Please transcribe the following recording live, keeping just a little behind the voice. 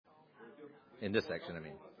In this section, I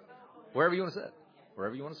mean. Wherever you want to sit.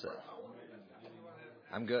 Wherever you want to sit.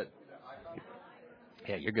 I'm good.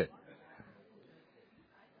 Yeah, you're good.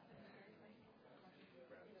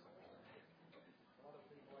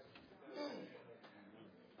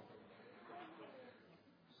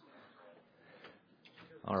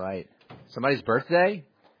 All right. Somebody's birthday?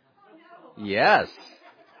 Yes.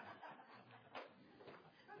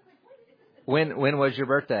 When was your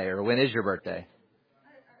birthday, or when is your birthday?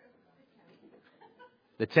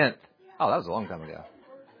 The 10th. Oh, that was a long time ago.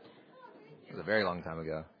 It was a very long time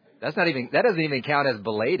ago. That doesn't even count as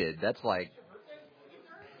belated. That's like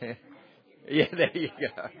yeah, there you go.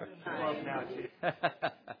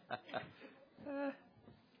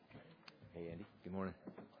 Hey Andy, good morning.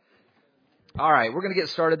 All right, we're going to get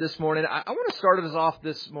started this morning. I want to start us off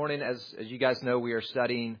this morning. As you guys know, we are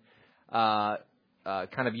studying, kind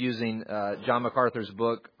of using John MacArthur's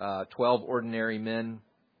book, 12 Ordinary Men.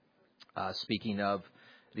 Speaking of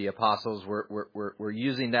the apostles, we're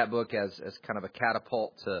using that book as kind of a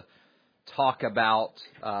catapult to talk about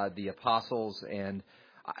the apostles. And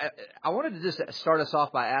I wanted to just start us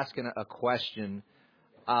off by asking a question.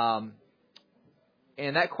 And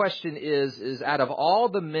that question is out of all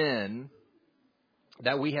the men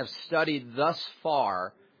that we have studied thus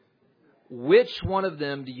far, which one of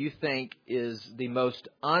them do you think is the most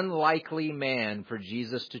unlikely man for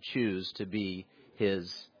Jesus to choose to be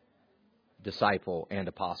his disciple and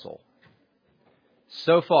apostle?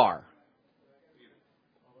 So far.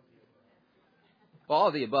 All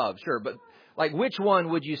of the above, sure. But like, which one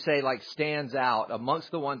would you say like stands out amongst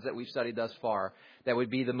the ones that we've studied thus far that would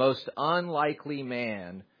be the most unlikely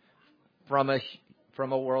man from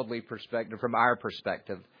a worldly perspective, from our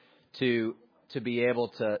perspective, to be able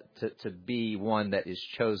to be one that is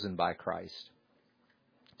chosen by Christ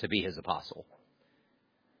to be his apostle?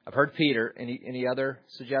 I've heard Peter. Any other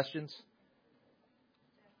suggestions?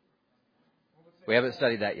 We haven't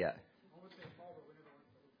studied that yet.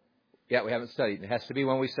 Yeah, we haven't studied. It has to be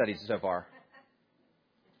one we studied so far.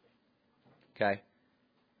 Okay.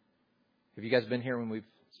 Have you guys been here when we've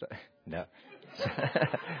studied? No.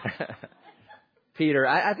 Peter,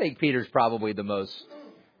 I think Peter's probably the most,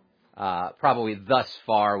 probably thus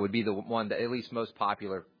far would be the one that at least most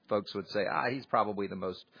popular folks would say, he's probably the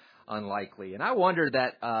most unlikely. And I wonder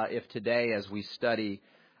that if today, as we study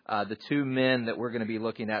the two men that we're going to be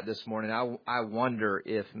looking at this morning, I wonder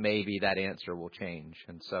if maybe that answer will change.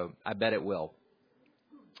 And so I bet it will.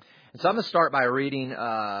 And so I'm going to start by reading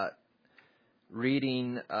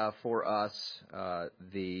for us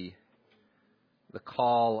the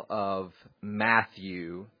call of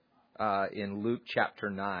Matthew in Luke chapter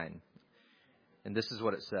 9. And this is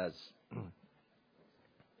what it says.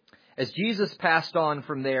 As Jesus passed on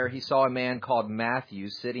from there, he saw a man called Matthew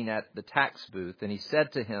sitting at the tax booth, and he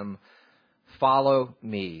said to him, "Follow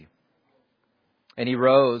me." And he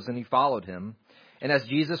rose and he followed him. And as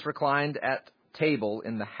Jesus reclined at table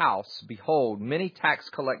in the house, behold, many tax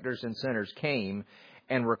collectors and sinners came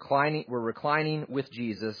and were reclining with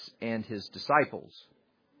Jesus and his disciples.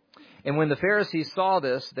 And when the Pharisees saw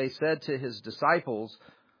this, they said to his disciples,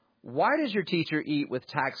 "Why does your teacher eat with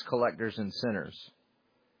tax collectors and sinners?"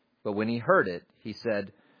 But when he heard it, he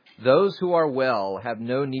said, "Those who are well have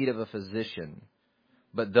no need of a physician,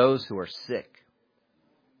 but those who are sick.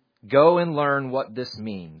 Go and learn what this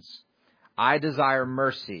means. I desire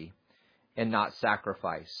mercy and not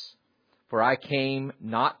sacrifice, for I came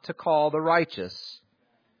not to call the righteous,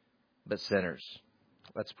 but sinners."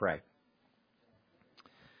 Let's pray.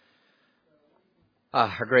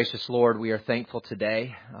 Our gracious Lord, we are thankful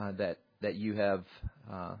today that you have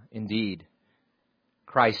indeed,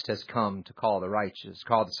 Christ has come to call the righteous,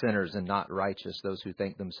 call the sinners and not righteous, those who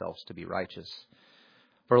think themselves to be righteous.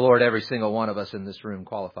 For Lord, every single one of us in this room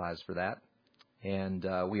qualifies for that. And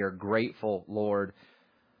we are grateful, Lord,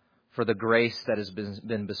 for the grace that has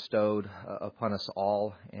been bestowed upon us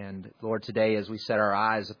all. And Lord, today as we set our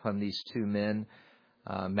eyes upon these two men,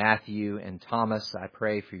 Matthew and Thomas, I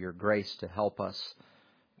pray for your grace to help us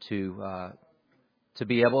to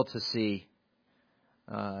be able to see,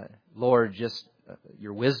 Lord, just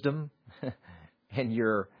your wisdom and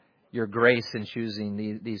your grace in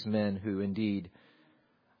choosing these men who indeed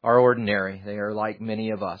are ordinary. They are like many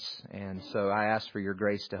of us. And so I ask for your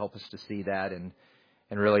grace to help us to see that and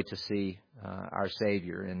really to see our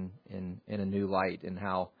Savior in a new light, and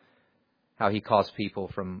how he calls people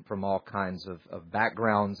from all kinds of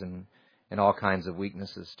backgrounds and all kinds of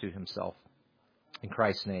weaknesses to himself. In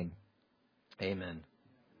Christ's name, amen.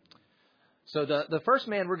 So the first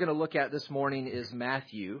man we're going to look at this morning is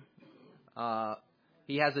Matthew.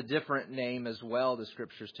 He has a different name as well, the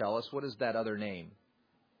Scriptures tell us. What is that other name?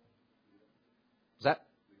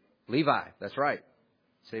 Levi, that's right.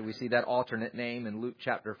 So we see that alternate name in Luke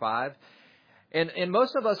chapter 5. And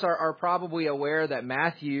most of us are probably aware that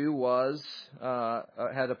Matthew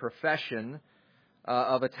had a profession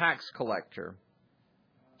of a tax collector.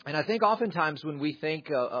 And I think oftentimes when we think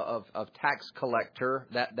of tax collector,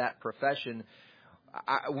 that profession,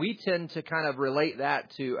 we tend to kind of relate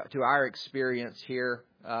that to our experience here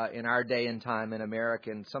in our day and time in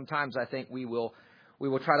America. And sometimes I think we will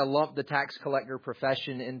try to lump the tax collector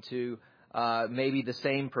profession into maybe the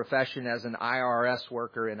same profession as an IRS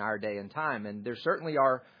worker in our day and time. And there certainly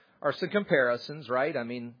are some comparisons, right? I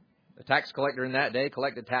mean, the tax collector in that day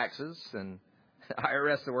collected taxes, and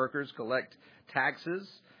IRS workers collect taxes.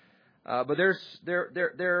 But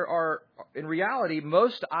there are, in reality,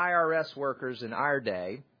 most IRS workers in our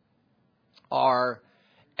day are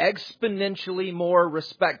exponentially more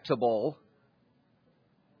respectable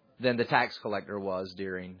than the tax collector was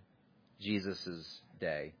during Jesus'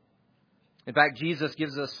 day. In fact, Jesus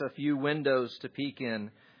gives us a few windows to peek in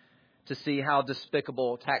to see how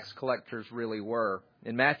despicable tax collectors really were.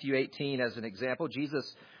 In Matthew 18, as an example,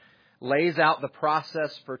 Jesus lays out the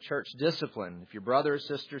process for church discipline. If your brother or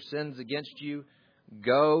sister sins against you,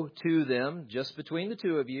 go to them, just between the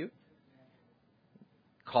two of you,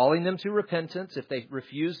 calling them to repentance. If they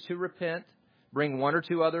refuse to repent, bring one or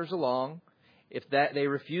two others along. If they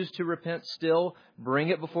refuse to repent still, bring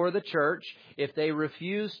it before the church. If they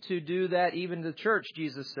refuse to do that, even the church,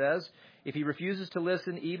 Jesus says, if he refuses to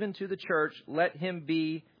listen even to the church, let him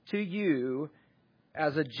be to you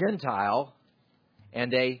as a Gentile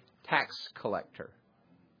and a tax collector.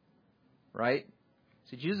 Right?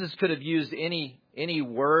 So Jesus could have used any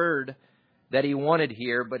word that he wanted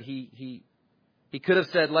here, but he could have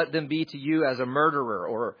said, let them be to you as a murderer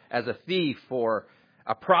or as a thief or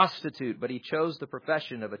a prostitute, but he chose the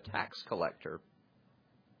profession of a tax collector.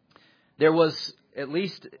 There was at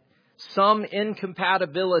least some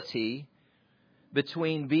incompatibility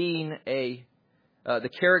between being the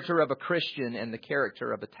character of a Christian and the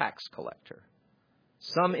character of a tax collector.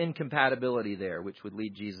 Some incompatibility there, which would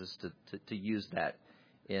lead Jesus to use that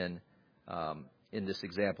in this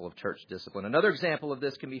example of church discipline. Another example of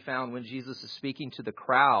this can be found when Jesus is speaking to the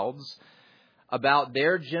crowds about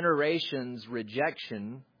their generation's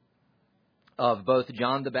rejection of both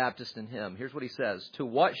John the Baptist and him. Here's what he says. To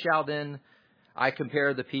what shall then I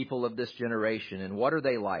compare the people of this generation? And what are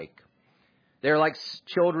they like? They're like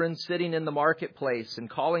children sitting in the marketplace and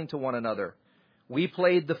calling to one another. We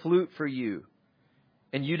played the flute for you,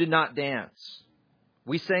 and you did not dance.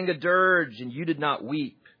 We sang a dirge, and you did not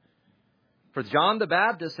weep. For John the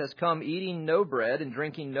Baptist has come eating no bread and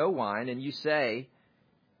drinking no wine, and you say,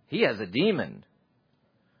 he has a demon.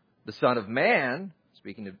 The Son of Man,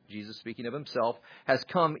 Jesus speaking of himself, has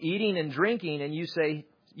come eating and drinking, and you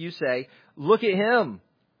say, look at him,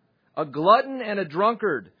 a glutton and a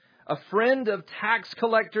drunkard, a friend of tax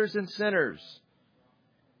collectors and sinners.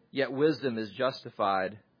 Yet wisdom is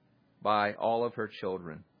justified by all of her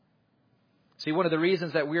children. See, one of the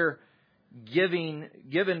reasons that we're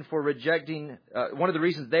given for rejecting, one of the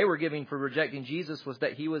reasons they were giving for rejecting Jesus was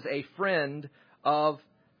that he was a friend of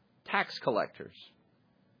tax collectors.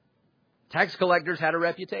 Tax collectors had a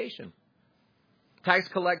reputation. A tax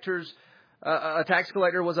collector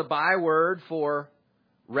was a byword for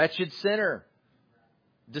wretched sinner,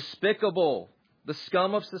 despicable, the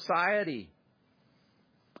scum of society.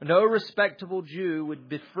 No respectable Jew would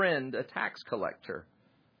befriend a tax collector.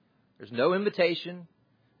 There's no invitation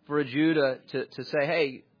for a Jew to say,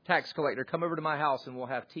 hey, tax collector, come over to my house and we'll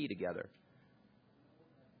have tea together.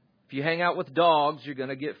 If you hang out with dogs, you're going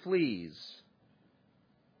to get fleas.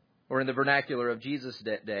 Or in the vernacular of Jesus'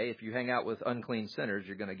 day, if you hang out with unclean sinners,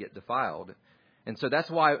 you're going to get defiled. And so that's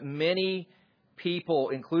why many people,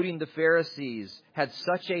 including the Pharisees, had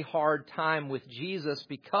such a hard time with Jesus,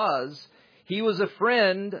 because he was a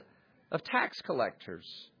friend of tax collectors.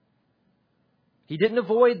 He didn't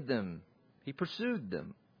avoid them. He pursued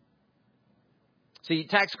them. See,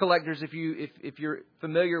 tax collectors, if you're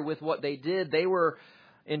familiar with what they did, they were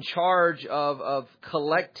in charge of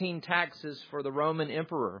collecting taxes for the Roman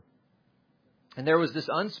emperor. And there was this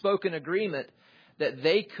unspoken agreement that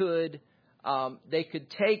they could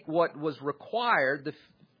take what was required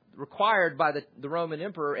by the Roman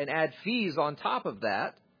emperor and add fees on top of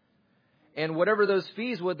that. And whatever those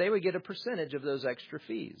fees they would get a percentage of those extra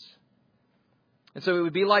fees. And so it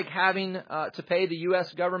would be like having to pay the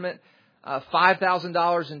U.S. government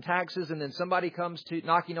 $5,000 in taxes, and then somebody comes to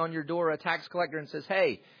knocking on your door, a tax collector, and says,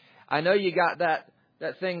 hey, I know you got that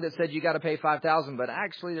thing that said you got to pay $5,000, but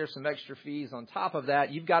actually there's some extra fees on top of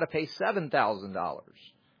that. You've got to pay $7,000.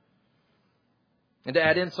 And to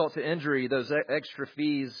add insult to injury, those extra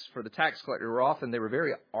fees for the tax collector they were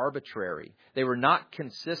very arbitrary. They were not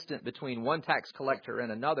consistent between one tax collector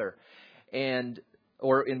and another,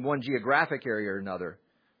 or in one geographic area or another.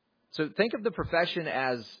 So think of the profession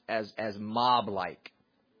as mob-like.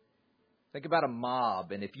 Think about a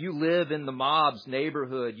mob, and if you live in the mob's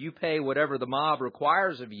neighborhood, you pay whatever the mob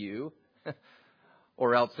requires of you,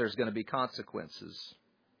 or else there's going to be consequences.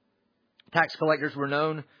 Tax collectors were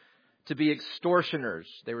known to be extortioners.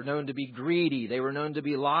 They were known to be greedy. They were known to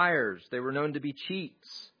be liars. They were known to be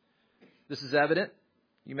cheats. This is evident,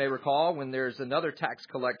 you may recall, when there's another tax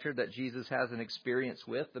collector that Jesus has an experience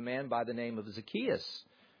with, the man by the name of Zacchaeus.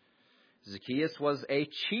 Zacchaeus was a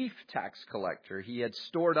chief tax collector. He had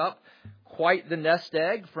stored up quite the nest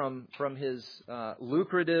egg from his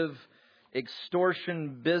lucrative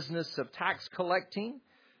extortion business of tax collecting.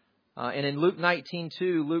 And in Luke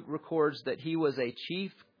 19:2, Luke records that he was a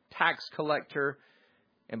chief tax collector.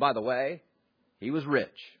 And by the way, he was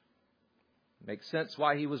rich. Makes sense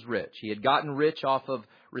why he was rich. He had gotten rich off of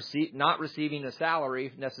not receiving a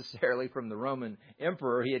salary necessarily from the Roman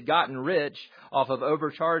emperor. He had gotten rich off of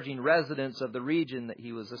overcharging residents of the region that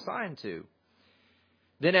he was assigned to.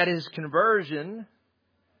 Then at his conversion,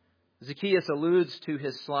 Zacchaeus alludes to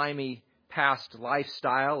his slimy past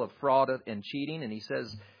lifestyle of fraud and cheating. And he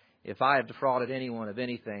says, if I have defrauded anyone of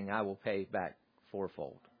anything, I will pay back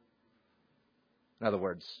fourfold. In other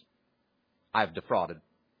words, I've defrauded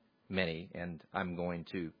many, and I'm going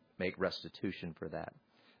to make restitution for that.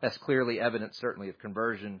 That's clearly evidence, certainly, of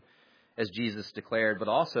conversion, as Jesus declared, but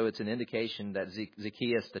also it's an indication that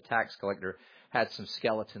Zacchaeus, the tax collector, had some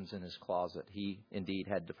skeletons in his closet. He indeed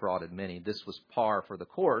had defrauded many. This was par for the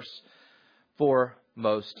course for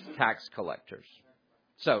most tax collectors.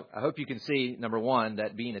 So I hope you can see, number one,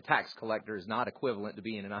 that being a tax collector is not equivalent to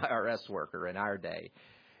being an IRS worker in our day.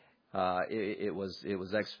 It was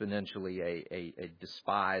exponentially a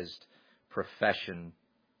despised profession.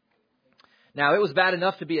 Now, it was bad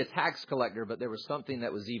enough to be a tax collector, but there was something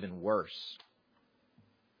that was even worse.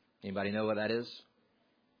 Anybody know what that is?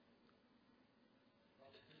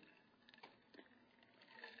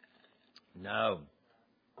 No.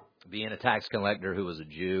 Being a tax collector who was a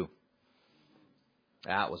Jew.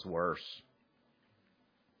 That was worse.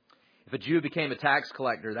 If a Jew became a tax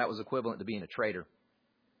collector, that was equivalent to being a traitor.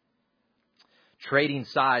 Trading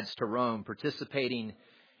sides to Rome, participating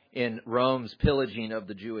in Rome's pillaging of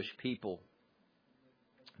the Jewish people.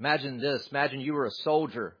 Imagine this. Imagine you were a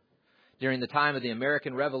soldier during the time of the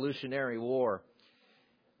American Revolutionary War,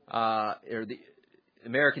 or the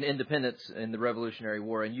American independence in the Revolutionary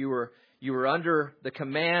War, and you were under the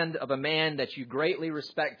command of a man that you greatly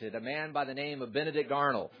respected, a man by the name of Benedict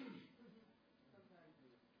Arnold.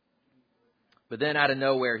 But then out of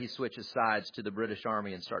nowhere, he switches sides to the British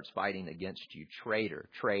Army and starts fighting against you. Traitor,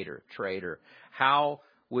 traitor, traitor. How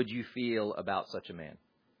would you feel about such a man?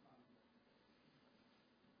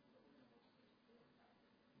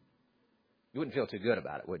 You wouldn't feel too good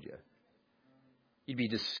about it, would you? You'd be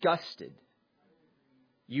disgusted.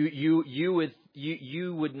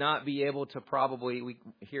 You would not be able to probably,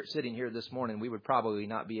 sitting here this morning, we would probably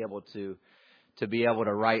not be able to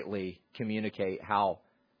rightly communicate how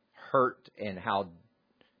hurt and how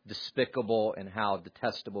despicable and how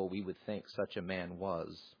detestable we would think such a man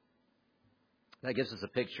was. That gives us a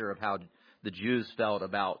picture of how the Jews felt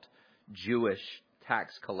about Jewish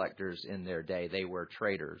tax collectors in their day. They were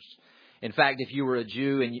traitors. In fact, if you were a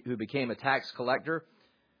Jew and who became a tax collector,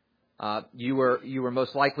 you were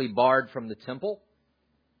most likely barred from the temple.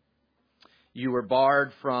 You were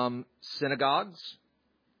barred from synagogues,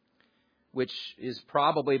 which is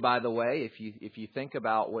probably, by the way, if you think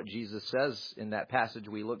about what Jesus says in that passage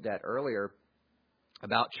we looked at earlier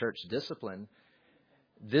about church discipline,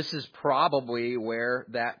 this is probably where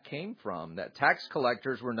that came from, that tax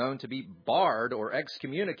collectors were known to be barred or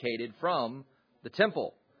excommunicated from the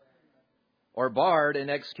temple, or barred and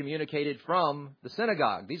excommunicated from the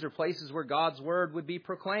synagogue. These are places where God's word would be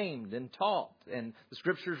proclaimed and taught and the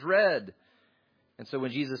scriptures read. And so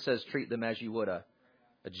when Jesus says treat them as you would a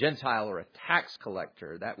Gentile or a tax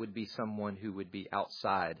collector, that would be someone who would be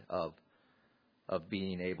outside of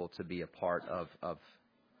being able to be a part of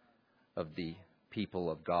the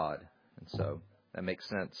people of God. And so that makes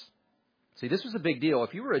sense. See, this was a big deal.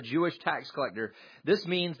 If you were a Jewish tax collector, this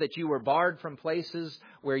means that you were barred from places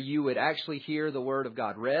where you would actually hear the word of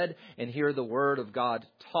God read and hear the word of God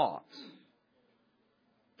taught.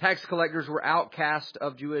 Tax collectors were outcast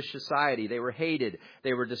of Jewish society. They were hated.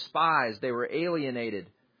 They were despised. They were alienated.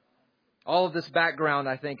 All of this background,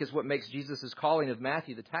 I think, is what makes Jesus' calling of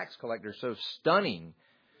Matthew the tax collector so stunning.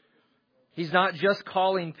 He's not just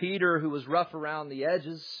calling Peter, who was rough around the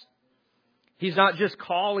edges. He's not just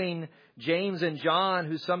calling James and John,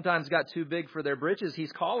 who sometimes got too big for their britches.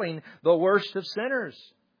 He's calling the worst of sinners,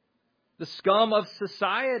 the scum of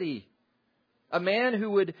society, a man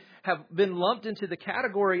who would have been lumped into the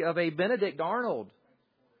category of a Benedict Arnold.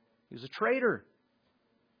 He was a traitor.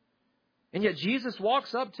 And yet Jesus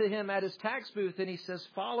walks up to him at his tax booth and he says,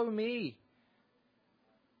 "Follow me."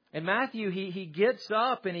 And Matthew, he gets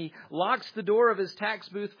up and he locks the door of his tax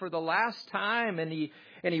booth for the last time. And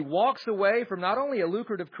he walks away from not only a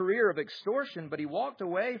lucrative career of extortion, but he walked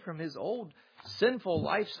away from his old sinful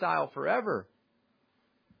lifestyle forever.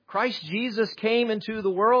 Christ Jesus came into the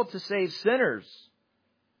world to save sinners,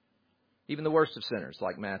 even the worst of sinners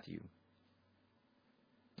like Matthew.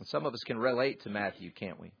 And some of us can relate to Matthew,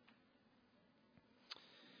 can't we?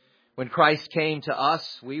 When Christ came to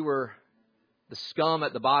us, we were the scum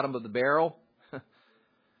at the bottom of the barrel,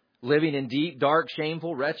 living in deep, dark,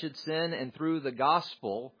 shameful, wretched sin. And through the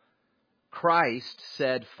gospel, Christ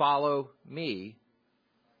said, "Follow me."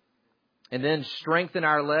 And then strengthen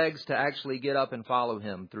our legs to actually get up and follow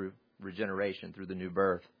Him through regeneration, through the new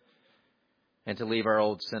birth, and to leave our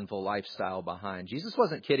old sinful lifestyle behind. Jesus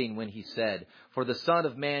wasn't kidding when He said, "For the Son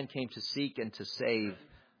of Man came to seek and to save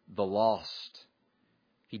the lost."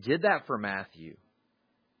 He did that for Matthew.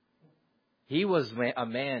 He was a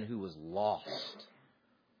man who was lost.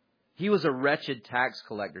 He was a wretched tax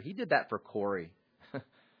collector. He did that for Corey.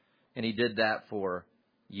 And He did that for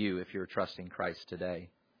you if you're trusting Christ today.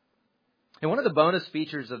 And one of the bonus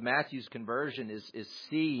features of Matthew's conversion is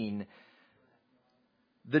seeing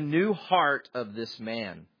the new heart of this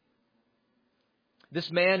man.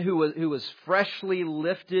 This man who was freshly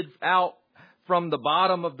lifted out from the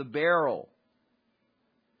bottom of the barrel,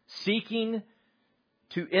 seeking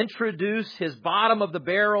to introduce his bottom of the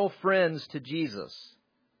barrel friends to Jesus.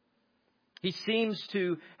 He seems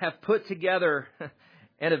to have put together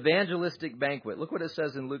an evangelistic banquet. Look what it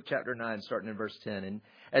says in Luke chapter 9, starting in verse 10. And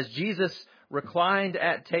as Jesus reclined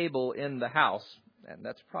at table in the house, and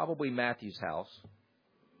that's probably Matthew's house,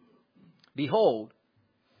 behold,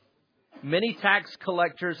 many tax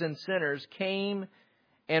collectors and sinners came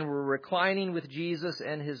and were reclining with Jesus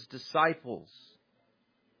and His disciples.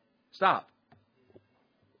 Stop.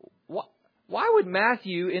 Why would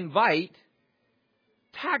Matthew invite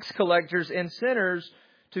tax collectors and sinners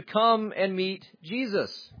to come and meet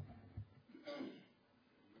Jesus?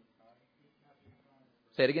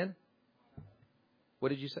 Say it again. What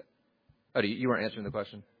did you say? Oh, you weren't answering the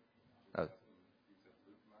question? Oh.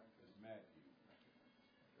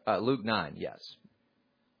 Luke 9, yes.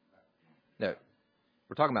 No,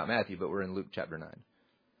 we're talking about Matthew, but we're in Luke chapter 9.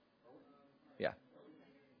 Yeah.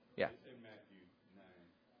 Yeah.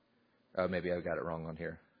 Oh, maybe I got it wrong on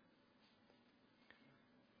here.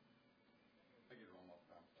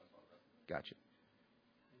 Gotcha.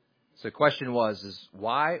 So the question is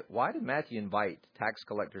why did Matthew invite tax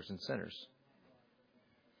collectors and sinners?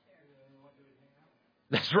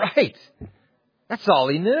 That's right. That's all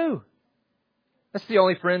he knew. That's the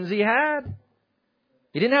only friends he had.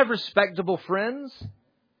 He didn't have respectable friends. And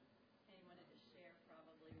he wanted to share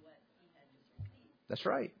probably what he had just received. That's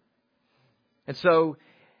right. And so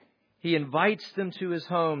He invites them to His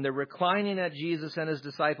home. They're reclining at Jesus and His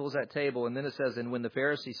disciples at table. And then it says, and when the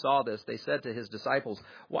Pharisees saw this, they said to His disciples,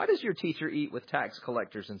 "Why does your teacher eat with tax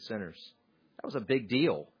collectors and sinners?" That was a big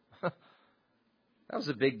deal. That was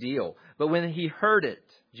a big deal. But when He heard it,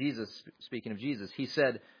 Jesus, speaking of Jesus, He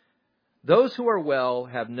said, "Those who are well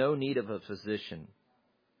have no need of a physician,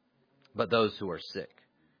 but those who are sick.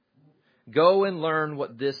 Go and learn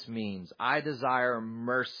what this means. I desire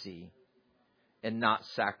mercy and not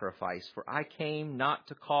sacrifice, for I came not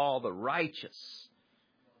to call the righteous,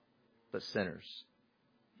 but sinners."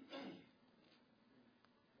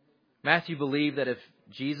 Matthew believed that if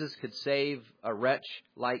Jesus could save a wretch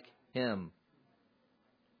like him,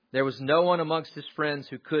 there was no one amongst His friends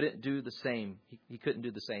who couldn't do the same. He couldn't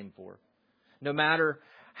do the same for. No matter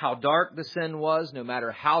how dark the sin was, no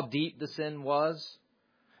matter how deep the sin was,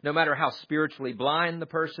 no matter how spiritually blind the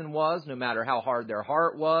person was, no matter how hard their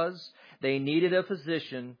heart was, they needed a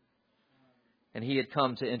physician, and He had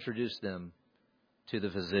come to introduce them to the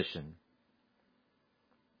physician.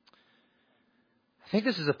 I think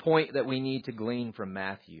this is a point that we need to glean from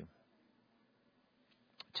Matthew.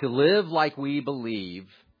 To live like we believe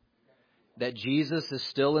that Jesus is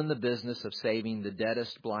still in the business of saving the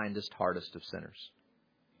deadest, blindest, hardest of sinners.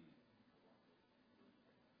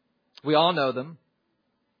 We all know them.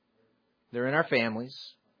 They're in our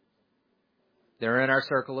families. They're in our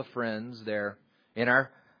circle of friends. They're in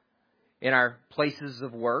our places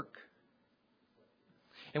of work.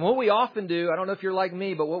 And what we often do, I don't know if you're like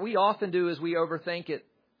me, but what we often do is we overthink it.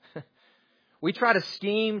 We try to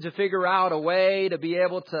scheme to figure out a way to be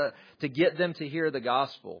able to get them to hear the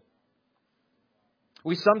gospel.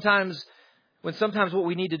 Sometimes what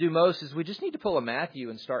we need to do most is we just need to pull a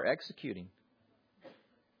Matthew and start executing.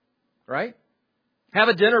 Right? Have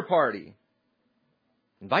a dinner party.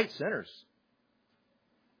 Invite sinners.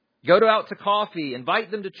 Go out to coffee.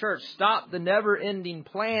 Invite them to church. Stop the never-ending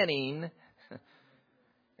planning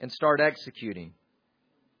and start executing.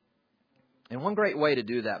 And one great way to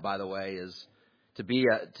do that, by the way, is to be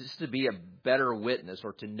a better witness,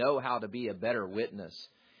 or to know how to be a better witness,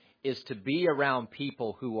 is to be around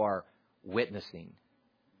people who are witnessing.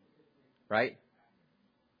 Right?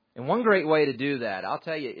 And one great way to do that, I'll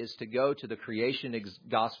tell you, is to go to the creation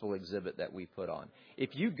gospel exhibit that we put on.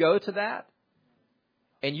 If you go to that,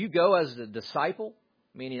 and you go as a disciple,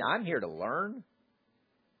 meaning I'm here to learn,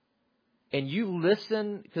 and you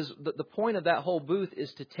listen, because the point of that whole booth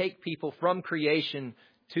is to take people from creation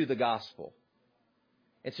to the gospel.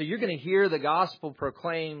 And so you're going to hear the gospel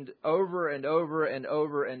proclaimed over and over and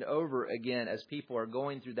over and over again as people are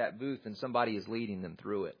going through that booth and somebody is leading them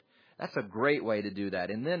through it. That's a great way to do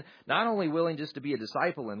that. And then not only willing just to be a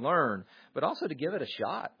disciple and learn, but also to give it a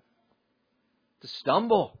shot. To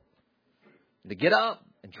stumble. To get up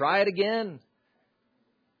and try it again.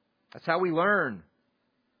 That's how we learn.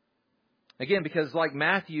 Again, because like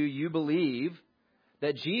Matthew, you believe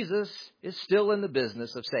that Jesus is still in the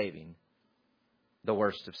business of saving the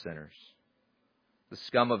worst of sinners. The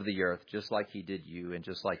scum of the earth, just like He did you and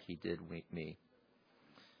just like He did me.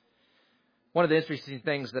 One of the interesting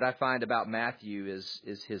things that I find about Matthew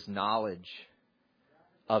is his knowledge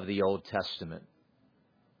of the Old Testament.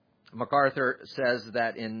 MacArthur says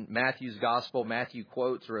that in Matthew's Gospel, Matthew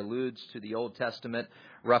quotes or alludes to the Old Testament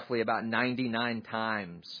roughly about 99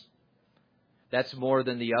 times. That's more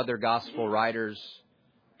than the other Gospel writers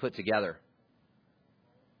put together.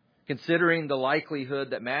 Considering the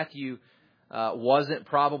likelihood that Matthew wasn't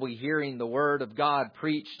probably hearing the Word of God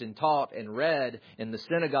preached and taught and read in the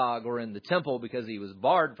synagogue or in the temple because he was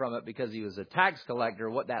barred from it because he was a tax collector,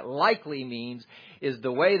 what that likely means is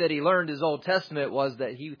the way that he learned his Old Testament was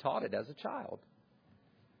that he taught it as a child.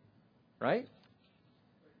 Right?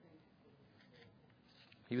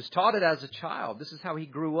 He was taught it as a child. This is how he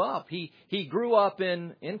grew up. He grew up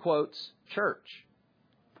in quotes, church.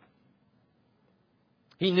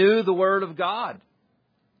 He knew the Word of God.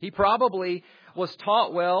 He probably was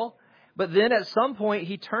taught well, but then at some point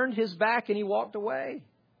he turned his back and he walked away.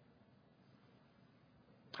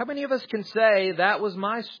 How many of us can say that was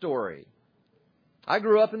my story? I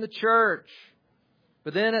grew up in the church,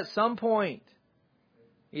 but then at some point,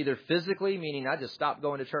 either physically, meaning I just stopped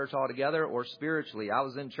going to church altogether, or spiritually, I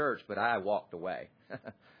was in church, but I walked away.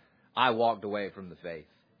 I walked away from the faith.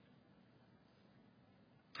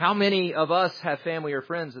 How many of us have family or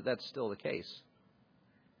friends that that's still the case?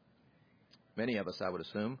 Many of us, I would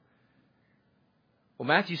assume. Well,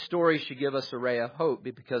 Matthew's story should give us a ray of hope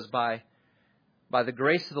because by the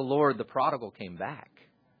grace of the Lord, the prodigal came back.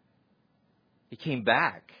 He came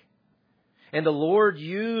back. And the Lord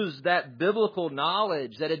used that biblical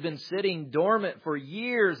knowledge that had been sitting dormant for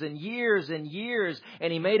years and years and years,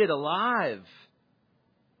 and He made it alive.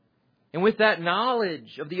 And with that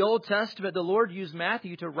knowledge of the Old Testament, the Lord used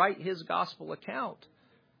Matthew to write his gospel account.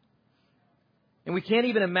 And we can't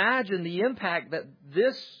even imagine the impact that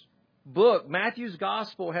this book, Matthew's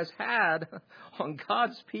Gospel, has had on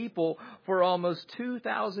God's people for almost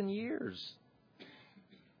 2,000 years.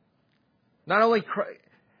 Not only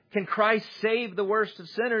can Christ save the worst of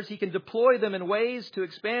sinners, He can deploy them in ways to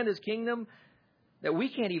expand His kingdom that we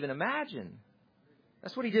can't even imagine.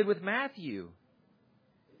 That's what He did with Matthew.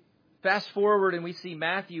 Fast forward and we see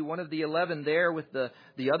Matthew, one of the 11 there with the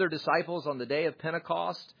other disciples on the day of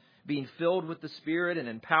Pentecost, being filled with the Spirit and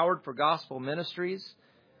empowered for gospel ministries.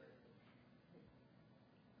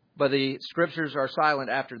 But the Scriptures are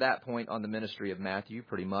silent after that point on the ministry of Matthew,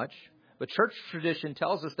 pretty much. But church tradition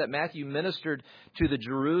tells us that Matthew ministered to the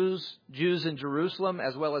Jews in Jerusalem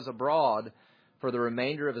as well as abroad for the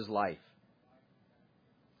remainder of his life,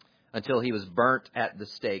 until he was burnt at the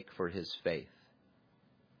stake for his faith.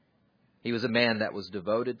 He was a man that was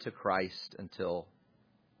devoted to Christ until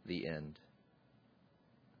the end.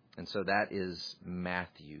 And so that is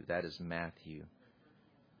Matthew. That is Matthew.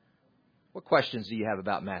 What questions do you have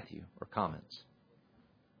about Matthew or comments?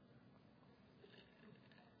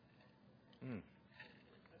 But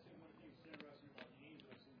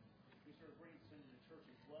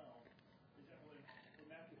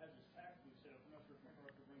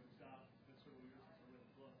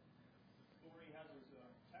where he has his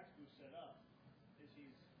tax booth set up is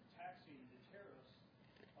he's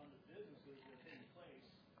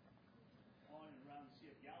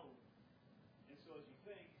And so as you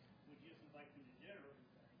think, when Jesus invites them to dinner,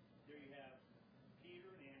 there you have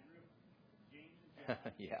Peter and Andrew, James and John.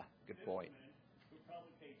 Yeah, good point. Who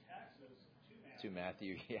probably pay taxes To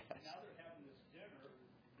Matthew, yes. And now they're having this dinner.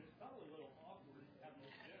 It's probably a little awkward having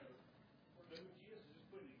this dinner. But who Jesus is just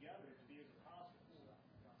putting together to be his apostles.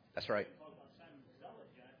 That's right. We haven't talked about Simon the Zealot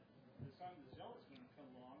yet. The Simon the Zealot's going to come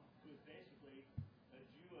along, who is basically a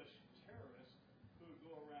Jewish terrorist who would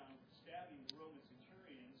go around stabbing Roman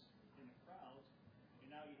centurions in the crowds. And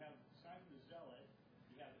now you have Simon the Zealot,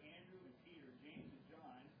 you have Andrew and Peter, James and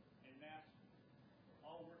John, and Matthew,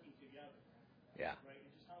 all working together. Yeah. Right? And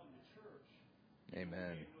just how in the church,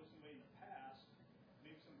 Amen. you know somebody in the past,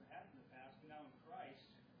 maybe something happened in the past, but now in Christ,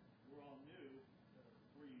 we're all new,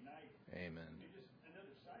 we're united. Amen. And just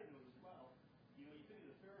another side note as well, you know, you think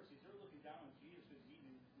of the Pharisees, they're looking down on Jesus because he's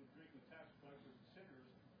eating with drinking with tax collectors and sinners.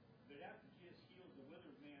 But after Jesus heals the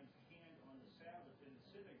withered man's hand on the Sabbath in the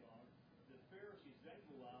synagogue, the Pharisees then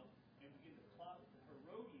go out and begin to plot with the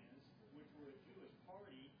Herodians, which were a Jewish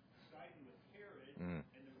party, siding with Herod and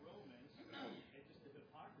the Romans, and just the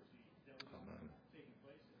hypocrisy that was taking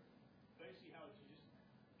place there. But you see how it's just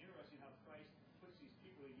interesting how Christ puts these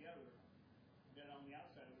people together that on the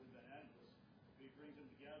outside would have been endless. But he brings them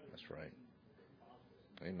together. That's right.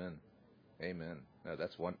 Amen. Amen. No,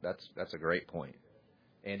 that's a great point.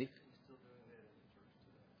 Andy?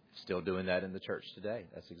 Still doing that in the church today.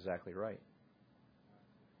 That's exactly right.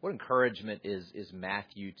 What encouragement is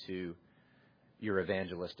Matthew to your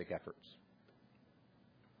evangelistic efforts?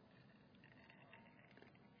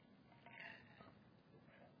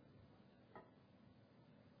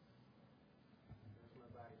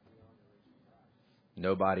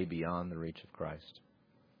 Nobody beyond the reach of Christ.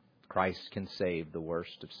 Christ can save the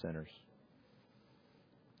worst of sinners.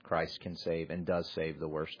 Christ can save and does save the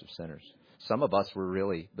worst of sinners. Some of us were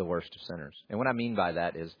really the worst of sinners. And what I mean by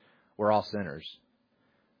that is we're all sinners.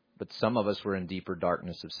 But some of us were in deeper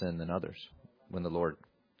darkness of sin than others when the Lord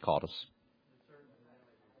called us.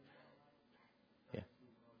 Yeah.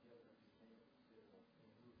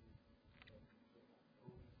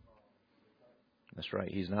 That's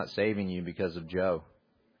right. He's not saving you because of Joe.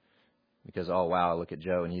 Because, oh, wow, look at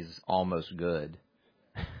Joe and he's almost good.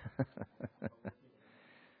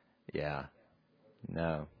 Yeah.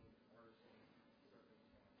 No.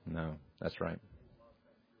 No. That's right.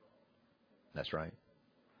 That's right.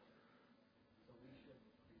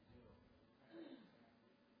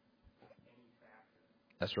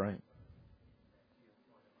 That's right.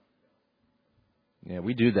 Yeah,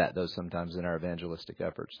 we do that, though, sometimes in our evangelistic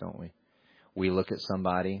efforts, don't we? We look at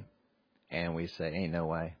somebody and we say, ain't no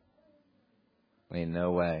way. Ain't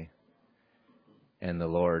no way. And the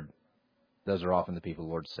Lord, those are often the people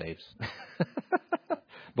the Lord saves.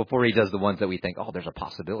 Before he does the ones that we think, oh, there's a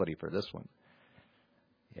possibility for this one.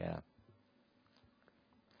 Yeah.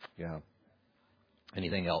 Yeah.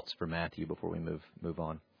 Anything else for Matthew before we move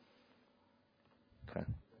on? Okay.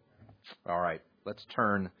 All right. Let's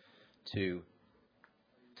turn to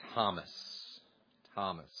Thomas.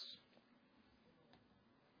 Thomas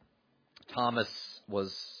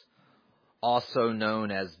was also known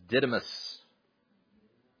as Didymus,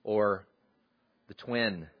 or the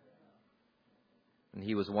twin. And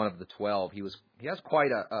he was one of the 12. He has quite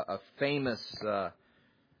a famous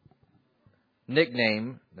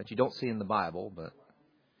nickname that you don't see in the Bible, but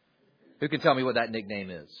who can tell me what that nickname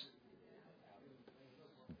is?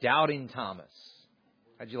 Doubting Thomas.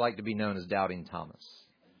 How'd you like to be known as Doubting Thomas?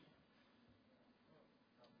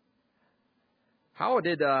 How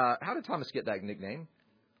did Thomas get that nickname?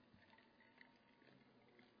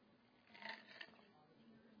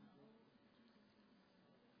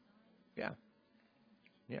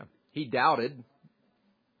 Yeah. He doubted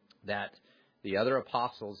that the other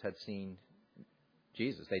apostles had seen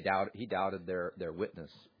Jesus. He doubted their witness.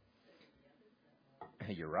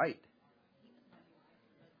 You're right.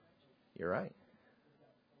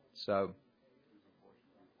 So,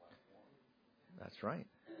 that's right.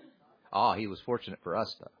 He was fortunate for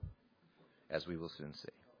us, though, as we will soon see.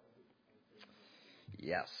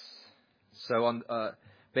 Yes. So,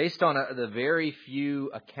 based on the very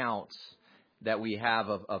few accounts that we have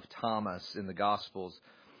of Thomas in the Gospels,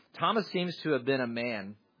 Thomas seems to have been a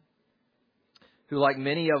man who, like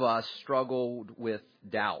many of us, struggled with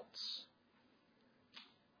doubts.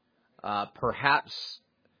 Perhaps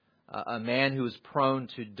a man who was prone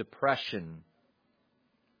to depression.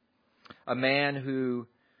 A man who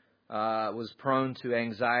was prone to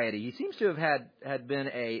anxiety. He seems to have been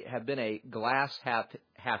a glass half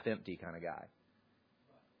empty kind of guy.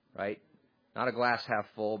 Right? Not a glass half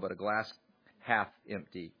full, but a glass half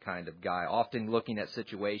empty kind of guy. Often looking at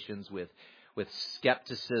situations with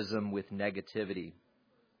skepticism, with negativity.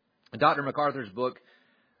 In Dr. MacArthur's book,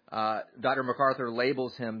 Dr. MacArthur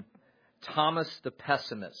labels him Thomas the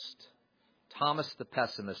Pessimist. Thomas the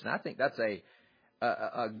Pessimist. And I think that's a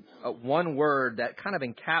one word that kind of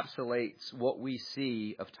encapsulates what we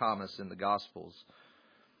see of Thomas in the Gospels.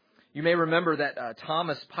 You may remember that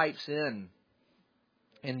Thomas pipes in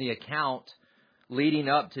the account leading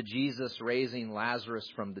up to Jesus raising Lazarus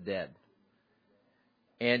from the dead.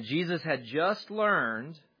 And Jesus had just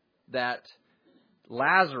learned that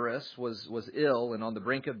Lazarus was ill and on the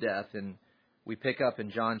brink of death. And we pick up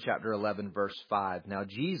in John chapter 11, verse 5. Now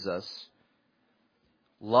Jesus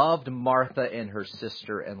loved Martha and her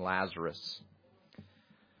sister and Lazarus.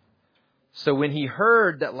 So when he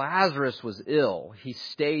heard that Lazarus was ill, he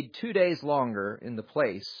stayed 2 days longer in the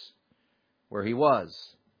place where he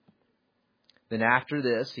was. Then after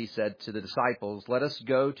this, he said to the disciples, "Let us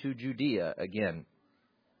go to Judea again."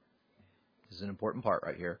 This is an important part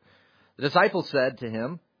right here. The disciples said to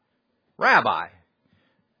him, "Rabbi,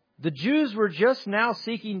 the Jews were just now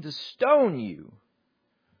seeking to stone you.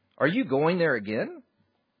 Are you going there again?"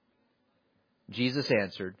 Jesus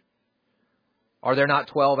answered, "Are there not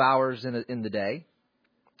 12 hours in the day?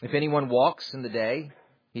 If anyone walks in the day,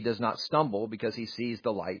 he does not stumble because he sees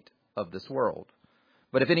the light of this world.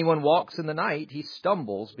 But if anyone walks in the night, he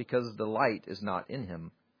stumbles because the light is not in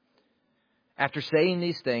him." After saying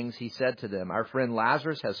these things, he said to them, "Our friend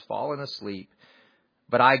Lazarus has fallen asleep,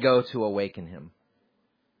 but I go to awaken him."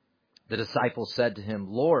 The disciples said to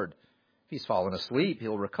him, "Lord, if he's fallen asleep,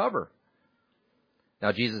 he'll recover."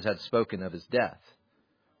 Now Jesus had spoken of his death,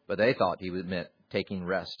 but they thought he meant taking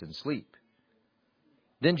rest and sleep.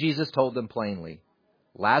 Then Jesus told them plainly,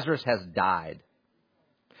 "Lazarus has died.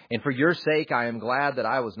 And for your sake, I am glad that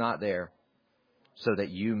I was not there, so that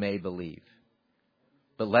you may believe.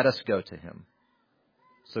 But let us go to him."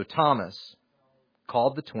 So Thomas,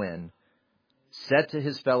 called the twin, said to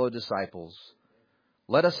his fellow disciples,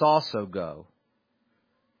 "Let us also go,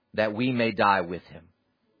 that we may die with him."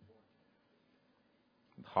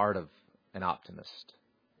 Heart of an optimist.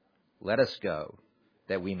 Let us go,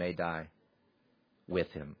 that we may die with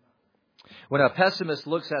him. When a pessimist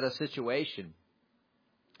looks at a situation,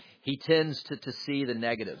 he tends to see the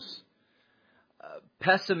negatives.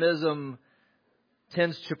 Pessimism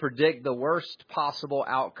tends to predict the worst possible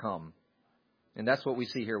outcome. And that's what we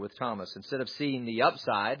see here with Thomas. Instead of seeing the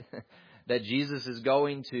upside, that Jesus is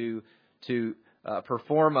going to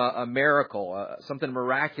perform a miracle, something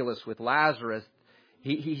miraculous with Lazarus,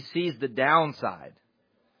 he sees the downside.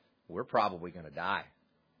 We're probably going to die.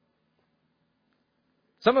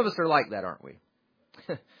 Some of us are like that, aren't we?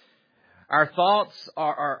 Our thoughts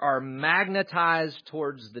are magnetized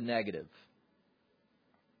towards the negative.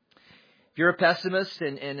 If you're a pessimist,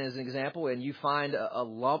 and as an example, and you find a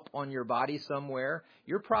lump on your body somewhere,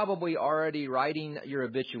 you're probably already writing your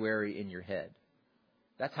obituary in your head.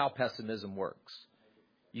 That's how pessimism works.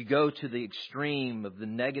 You go to the extreme of the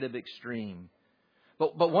negative extreme.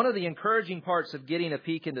 But one of the encouraging parts of getting a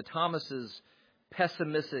peek into Thomas's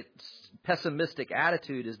pessimistic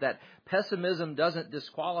attitude is that pessimism doesn't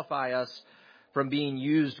disqualify us from being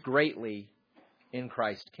used greatly in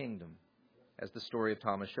Christ's kingdom, as the story of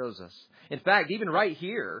Thomas shows us. In fact, even right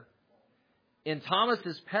here, in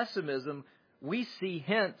Thomas's pessimism, we see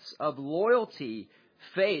hints of loyalty,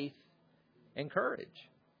 faith, and courage.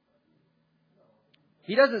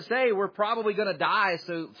 He doesn't say we're probably going to die,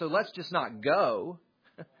 so let's just not go.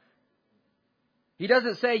 He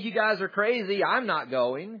doesn't say, you guys are crazy, I'm not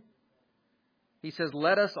going. He says,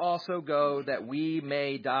 let us also go that we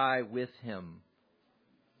may die with him.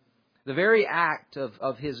 The very act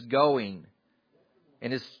of his going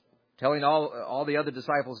and his telling all the other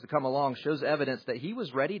disciples to come along shows evidence that he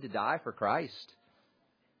was ready to die for Christ.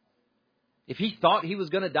 If he thought he was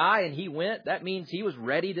going to die and he went, that means he was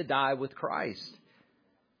ready to die with Christ.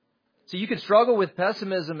 So you can struggle with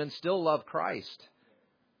pessimism and still love Christ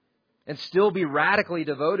and still be radically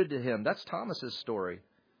devoted to him. That's Thomas's story.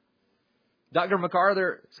 Dr.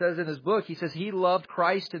 MacArthur says in his book, he says he loved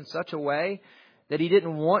Christ in such a way that he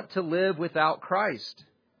didn't want to live without Christ.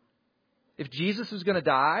 If Jesus was going to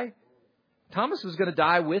die, Thomas was going to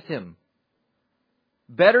die with him.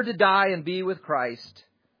 Better to die and be with Christ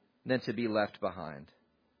than to be left behind.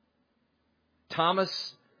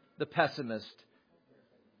 Thomas, the pessimist,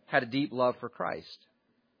 had a deep love for Christ.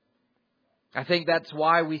 I think that's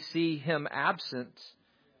why we see him absent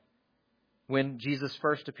when Jesus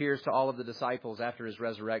first appears to all of the disciples after his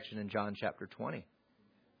resurrection in John chapter 20.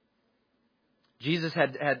 Jesus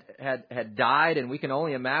had died, and we can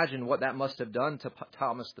only imagine what that must have done to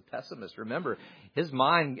Thomas the pessimist. Remember, his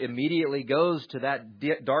mind immediately goes to that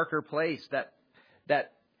darker place, that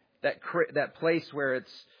place where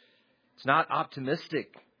it's not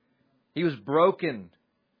optimistic. He was broken.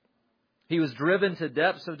 He was driven to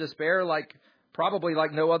depths of despair, probably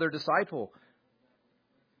like no other disciple.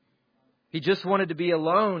 He just wanted to be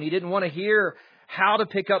alone. He didn't want to hear how to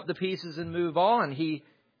pick up the pieces and move on.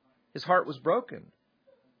 His heart was broken.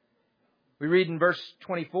 We read in verse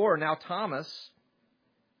 24, now Thomas,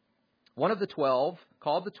 one of the 12,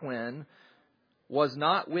 called the twin, was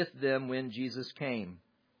not with them when Jesus came.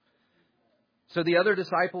 So the other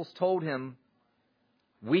disciples told him,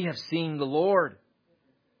 we have seen the Lord.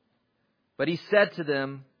 But he said to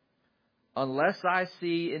them, unless I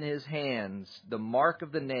see in his hands the mark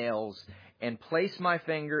of the nails, and place my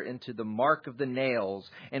finger into the mark of the nails,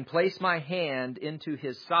 and place my hand into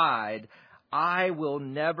his side, I will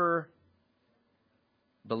never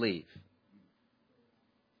believe.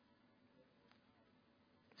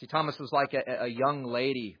 See, Thomas was like a young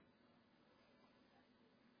lady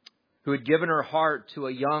who had given her heart to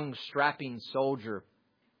a young, strapping soldier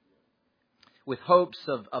with hopes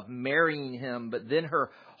of marrying him, but then her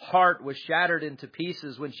heart was shattered into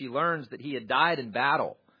pieces when she learns that he had died in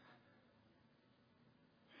battle.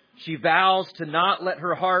 She vows to not let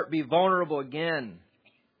her heart be vulnerable again.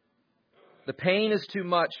 The pain is too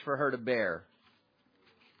much for her to bear.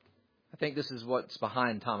 I think this is what's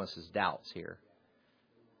behind Thomas's doubts here.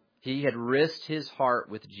 He had risked his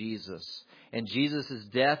heart with Jesus, and Jesus'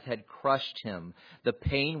 death had crushed him. The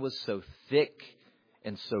pain was so thick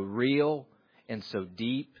and so real and so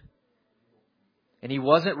deep. And he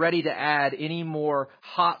wasn't ready to add any more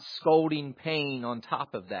hot, scolding pain on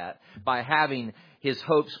top of that by having his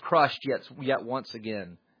hopes crushed yet once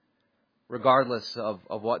again, regardless of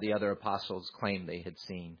what the other apostles claimed they had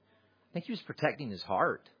seen. I think he was protecting his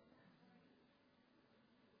heart.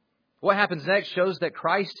 What happens next shows that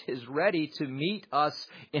Christ is ready to meet us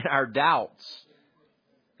in our doubts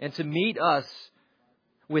and to meet us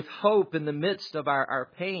with hope in the midst of our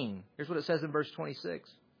pain. Here's what it says in verse 26.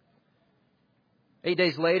 8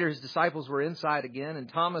 days later, his disciples were inside again, and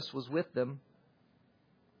Thomas was with them.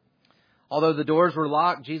 Although the doors were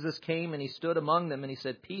locked, Jesus came and he stood among them and he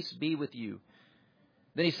said, peace be with you.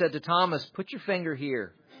 Then he said to Thomas, put your finger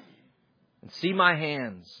here and see my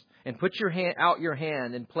hands, and put your hand out your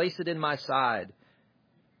hand and place it in my side.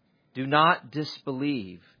 Do not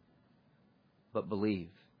disbelieve, but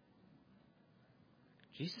believe.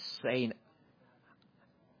 Jesus is saying,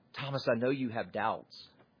 Thomas, I know you have doubts.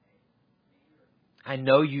 I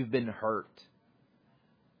know you've been hurt,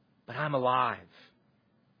 but I'm alive.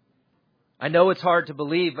 I know it's hard to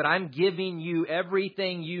believe, but I'm giving you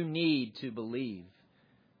everything you need to believe.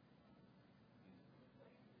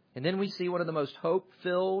 And then we see one of the most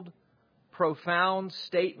hope-filled, profound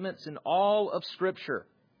statements in all of Scripture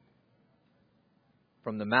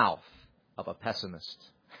from the mouth of a pessimist.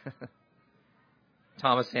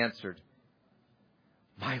 Thomas answered,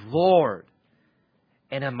 my Lord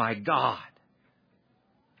and my God.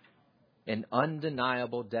 An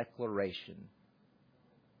undeniable declaration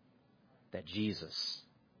that Jesus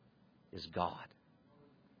is God.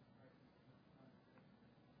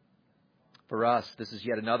 For us, this is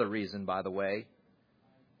yet another reason, by the way,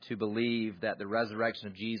 to believe that the resurrection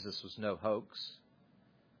of Jesus was no hoax,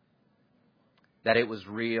 that it was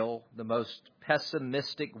real. The most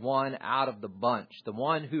pessimistic one out of the bunch, the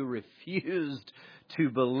one who refused to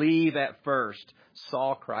believe at first,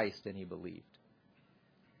 saw Christ and he believed.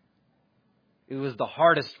 It was the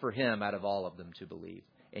hardest for him out of all of them to believe,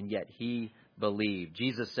 and yet he believed.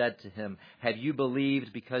 Jesus said to him, have you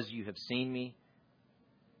believed because you have seen me?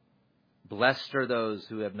 Blessed are those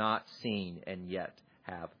who have not seen and yet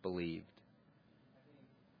have believed.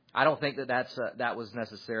 I don't think that was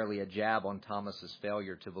necessarily a jab on Thomas's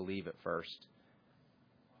failure to believe at first.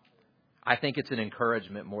 I think it's an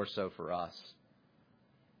encouragement more so for us.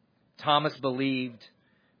 Thomas believed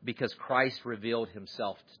because Christ revealed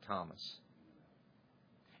himself to Thomas.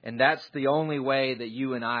 And that's the only way that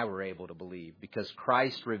you and I were able to believe, because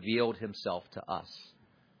Christ revealed himself to us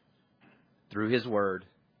through his word,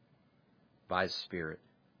 by his Spirit.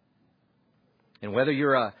 And whether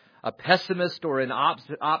you're a pessimist or an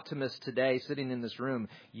optimist today sitting in this room,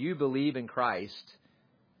 you believe in Christ.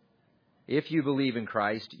 If you believe in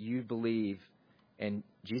Christ, you believe, and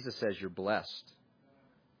Jesus says you're blessed.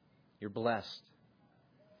 You're blessed.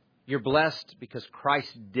 You're blessed because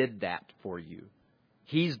Christ did that for you.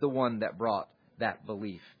 He's the one that brought that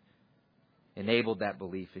belief, enabled that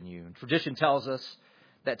belief in you. And tradition tells us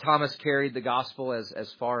that Thomas carried the gospel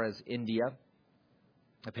as far as India.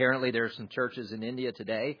 Apparently, there are some churches in India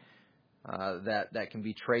today that can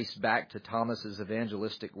be traced back to Thomas's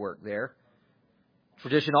evangelistic work there.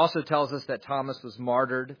 Tradition also tells us that Thomas was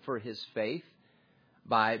martyred for his faith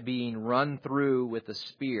by being run through with a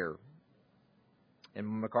spear. And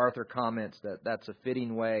MacArthur comments that that's a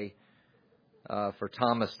fitting way for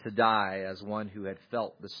Thomas to die as one who had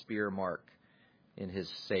felt the spear mark in his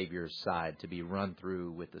Savior's side, to be run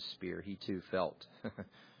through with the spear. He too felt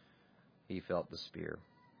the spear.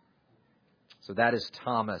 So that is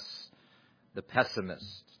Thomas the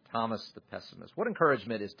pessimist. Thomas the pessimist. What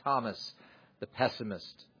encouragement is Thomas the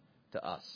pessimist to us?